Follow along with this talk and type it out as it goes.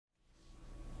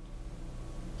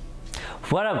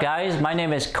What up guys, my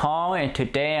name is Kong and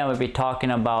today I'm going to be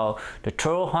talking about the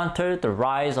Trollhunter, the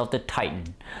Rise of the Titan.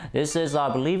 This is, I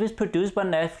believe it's produced by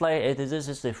Netflix. This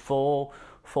is a full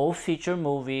feature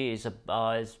movie.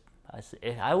 I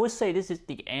would say this is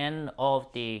the end of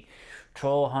the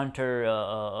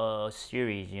Trollhunter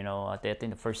series, you know. I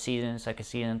think the first season, second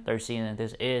season, third season,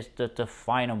 this is the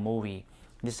final movie.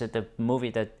 This is the movie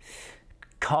that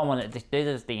this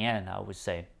is the end, I would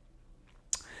say.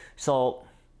 So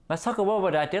let's talk about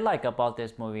what I did like about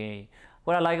this movie.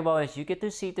 What I like about it is you get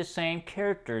to see the same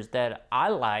characters that I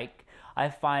like. I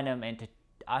find them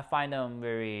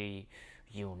very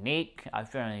unique. I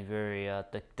find them very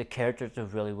the characters are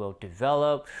really well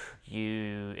developed.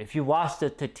 If you watch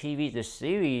the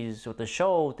series or the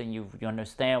show, then you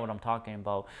understand what I'm talking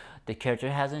about. The character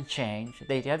hasn't changed.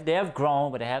 They have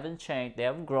grown, but they haven't changed. They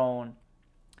haven't grown.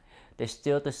 They're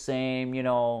still the same, you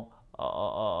know.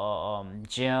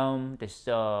 Jim, this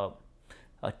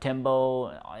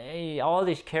Timbo, all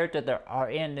these characters that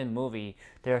are in the movie,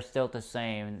 they're still the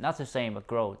same. Not the same, but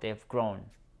they've grown,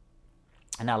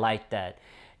 and I like that.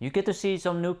 You get to see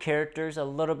some new characters a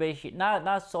little bit,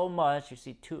 not so much. You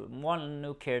see one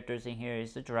new characters in here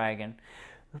is the dragon,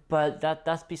 but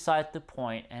that's beside the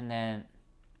point. And then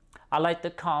I like the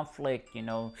conflict, you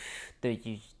know.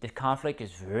 The conflict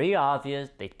is very obvious.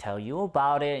 They tell you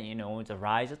about it, you know, the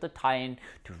rise of the Titan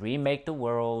to remake the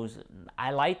worlds.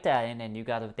 I like that. And then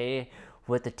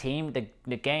with the team,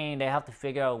 the game, they have to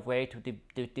figure out a way to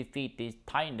defeat these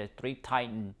Titan, the 3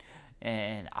 Titan.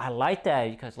 And I like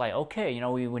that because, like, okay, you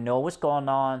know, we know what's going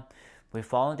on. We're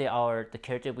following the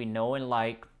character we know and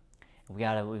like. We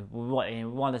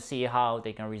want to see how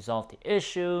they can resolve the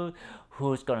issue,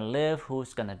 who's gonna live,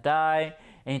 who's gonna die.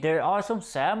 And there are some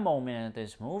sad moments in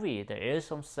this movie. There is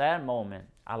some sad moment.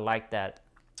 I like that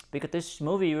because this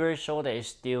movie really shows that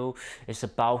it's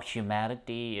about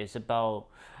humanity. It's about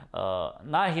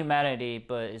not humanity,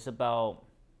 but it's about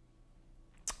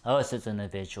us as an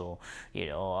individual. You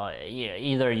know,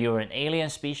 either you're an alien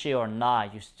species or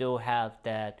not, you still have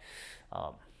that.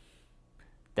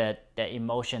 That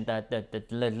emotion, that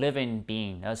living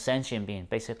being, a sentient being,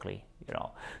 basically, you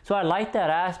know. So I like that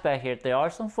aspect here. There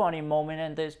are some funny moments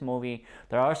in this movie.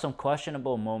 There are some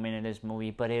questionable moments in this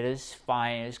movie, but it is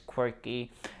fine. It's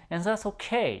quirky, and that's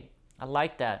okay. I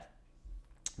like that.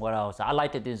 What else? I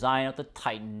like the design of the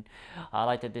Titan. I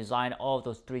like the design of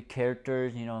those 3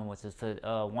 characters. You know,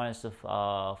 one is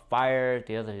the fire,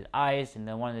 the other is ice, and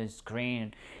then one is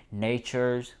green,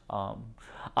 nature's.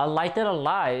 I like that a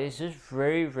lot. It's just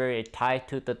very, very tied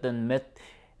to the myth,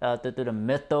 to the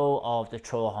mythos of the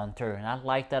Trollhunter, and I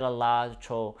like that a lot.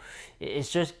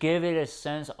 It's just give it a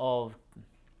sense of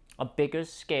a bigger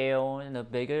scale and a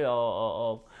bigger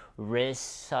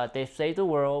risk. They save the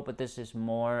world, but this is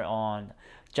more on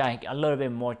a little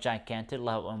bit more gigantic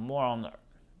level, more on the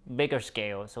bigger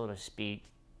scale, so to speak,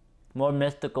 more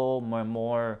mystical,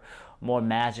 more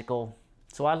magical.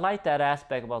 So I like that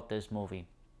aspect about this movie.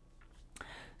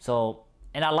 So,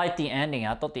 and I like the ending.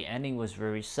 I thought the ending was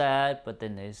very sad, but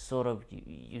then it's sort of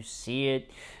you see it.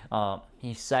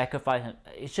 He sacrificed him.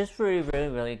 It's just really, really,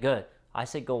 really good. I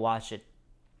say go watch it.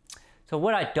 So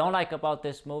what I don't like about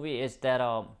this movie is that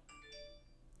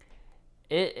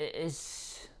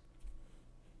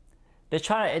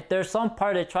there's some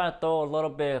part they're trying to throw a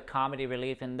little bit of comedy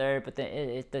relief in there, but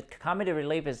the comedy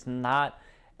relief is not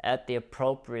at the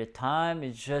appropriate time.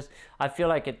 It's just, I feel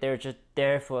like they're just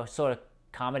there for sort of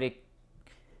comedic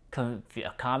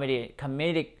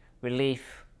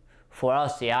relief for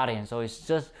us, the audience. So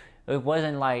it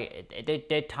wasn't like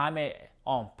they time it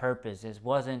on purpose. It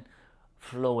wasn't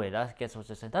fluid. I guess what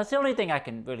you're saying. That's the only thing I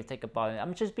can really think about it.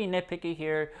 I'm just being nitpicky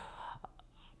here.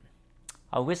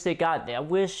 I wish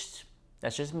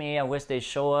that's just me. I wish they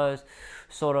show us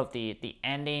sort of the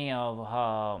ending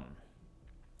of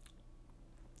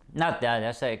not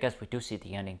that. I guess we do see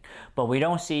the ending, but we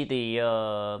don't see the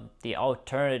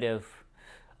alternative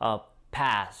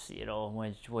past. You know,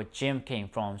 where Jim came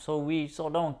from. So we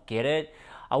don't get it.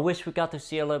 I wish we got to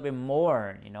see a little bit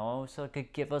more, you know, so it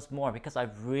could give us more, because I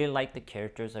really like the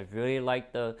characters. I really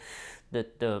like the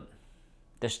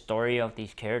story of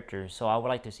these characters. So I would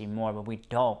like to see more, but we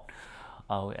don't.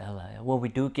 What we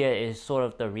do get is sort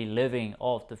of the reliving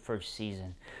of the first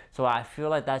season. So I feel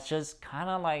like that's just kind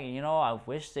of like, you know, I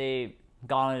wish they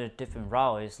gone in a different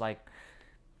route. It's like,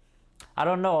 I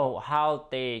don't know how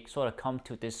they sort of come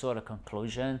to this sort of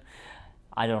conclusion.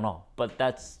 I don't know, but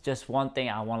that's just one thing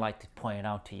I want like to point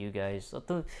out to you guys.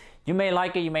 So you may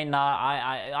like it, you may not.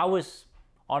 I was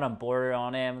on a border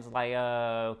on it. I was like,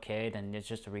 okay, then it's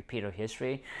just a repeat of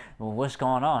history. Well, what's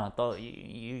going on? I thought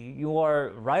you are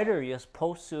a writer. You're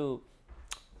supposed to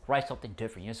write something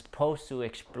different. You're supposed to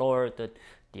explore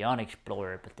the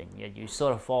unexplored, but then you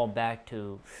sort of fall back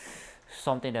to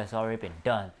something that's already been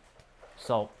done.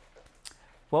 So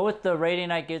what was the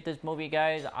rating I give this movie,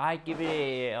 guys? I give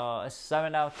it a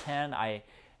 7 out of 10. I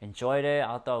enjoyed it.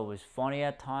 I thought it was funny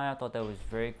at times. I thought that was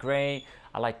very great.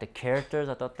 I like the characters.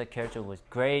 I thought the character was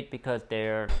great because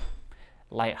they're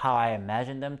like how I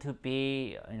imagined them to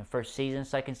be in the first season,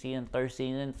 second season, third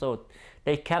season. So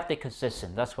they kept it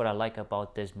consistent. That's what I like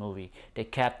about this movie. They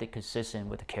kept it consistent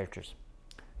with the characters.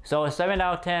 So a 7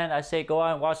 out of 10. I say go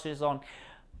out and watch this on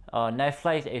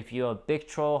Netflix if you're a big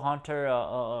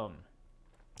Trollhunter,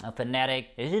 a fanatic.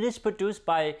 It is produced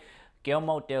by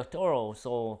Guillermo del Toro,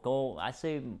 so go. I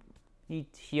say he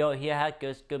had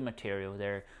good material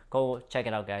there. Go check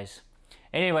it out, guys.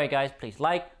 Anyway, guys, please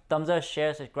like, thumbs up,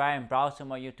 share, subscribe, and browse to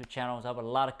my YouTube channels. I have a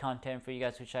lot of content for you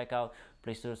guys to check out.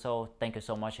 Please do so. Thank you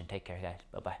so much and take care, guys.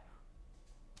 Bye bye.